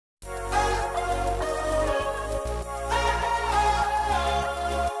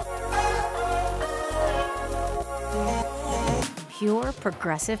Pure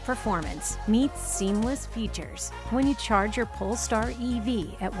progressive performance meets seamless features when you charge your Polestar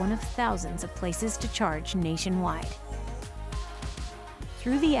EV at one of thousands of places to charge nationwide.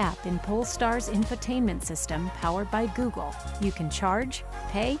 Through the app in Polestar's infotainment system powered by Google, you can charge,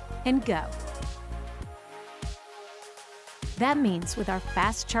 pay, and go. That means with our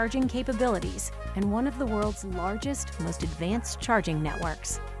fast charging capabilities and one of the world's largest, most advanced charging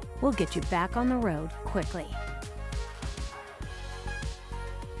networks, we'll get you back on the road quickly.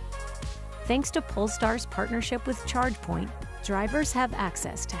 Thanks to Polestar's partnership with ChargePoint, drivers have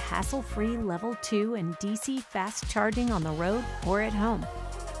access to hassle-free Level 2 and DC fast charging on the road or at home,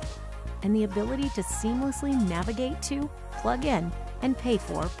 and the ability to seamlessly navigate to, plug in, and pay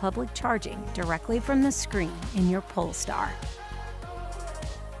for public charging directly from the screen in your Polestar.